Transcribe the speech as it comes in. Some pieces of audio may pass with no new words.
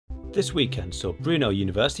This weekend saw Brunel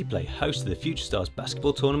University play host to the Future Stars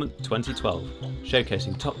Basketball Tournament 2012,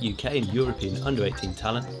 showcasing top UK and European under-18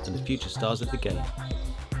 talent and the future stars of the game.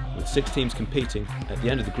 With 6 teams competing, at the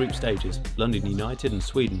end of the group stages, London United and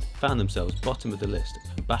Sweden found themselves bottom of the list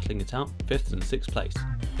and battling it out 5th and 6th place.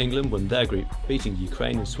 England won their group, beating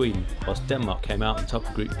Ukraine and Sweden, whilst Denmark came out on top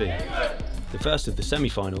of Group B. The first of the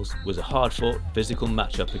semi-finals was a hard-fought, physical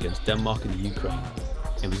matchup against Denmark and Ukraine.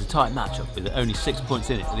 It was a tight matchup with only 6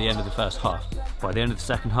 points in it at the end of the first half. By the end of the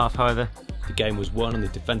second half, however, the game was won on the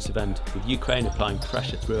defensive end, with Ukraine applying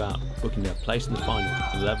pressure throughout, booking their place in the final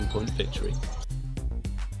with an 11-point victory.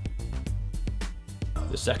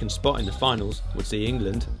 The second spot in the finals would see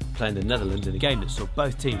England playing the Netherlands in a game that saw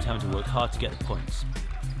both teams having to work hard to get the points.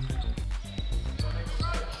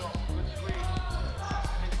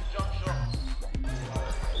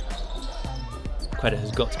 Credit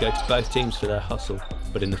has got to go to both teams for their hustle,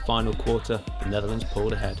 but in the final quarter, the Netherlands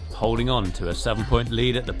pulled ahead, holding on to a 7-point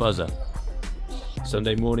lead at the buzzer.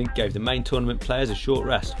 Sunday morning gave the main tournament players a short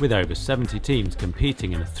rest, with over 70 teams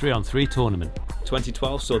competing in a 3-on-3 tournament.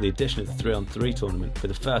 2012 saw the addition of the 3-on-3 tournament for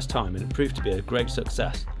the first time, and it proved to be a great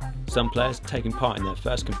success, some players taking part in their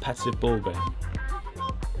first competitive ball game,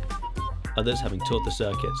 others having toured the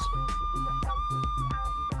circuits.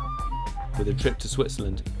 With a trip to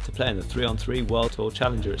Switzerland to play in the 3-on-3 World Tour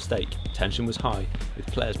Challenger at stake, tension was high, with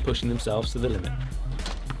players pushing themselves to the limit.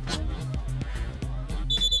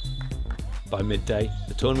 By midday,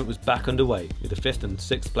 the tournament was back underway with the 5th and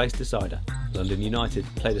 6th place decider. London United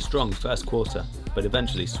played a strong first quarter, but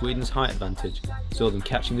eventually Sweden's height advantage saw them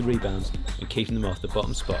catching the rebounds and keeping them off the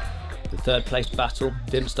bottom spot. The third place battle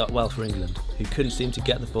didn't start well for England, who couldn't seem to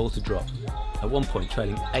get the ball to drop. At one point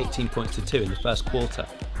trailing 18 points to 2 in the first quarter,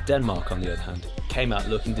 Denmark, on the other hand, came out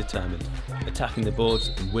looking determined, attacking the boards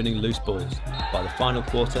and winning loose balls. By the final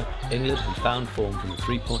quarter, England had found form from the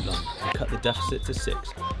 3-point line and cut the deficit to 6,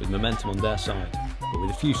 with momentum on their side. But with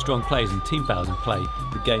a few strong plays and team fouls in play,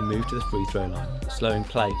 the game moved to the free throw line, slowing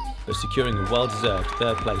play, but securing a well-deserved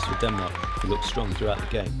 3rd place for Denmark, who looked strong throughout the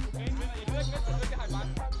game.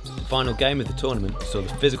 The final game of the tournament saw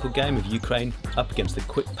the physical game of Ukraine up against the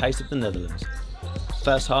quick pace of the Netherlands.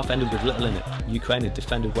 First half ended with little in it. Ukraine had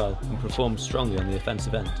defended well and performed strongly on the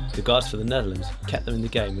offensive end. The guards for the Netherlands kept them in the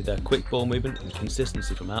game with their quick ball movement and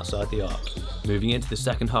consistency from outside the arc. Moving into the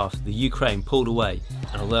second half, the Ukraine pulled away,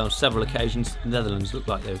 and although on several occasions the Netherlands looked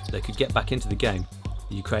like they could get back into the game,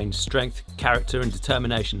 the Ukraine's strength, character and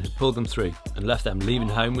determination had pulled them through and left them leaving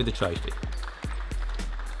home with the trophy.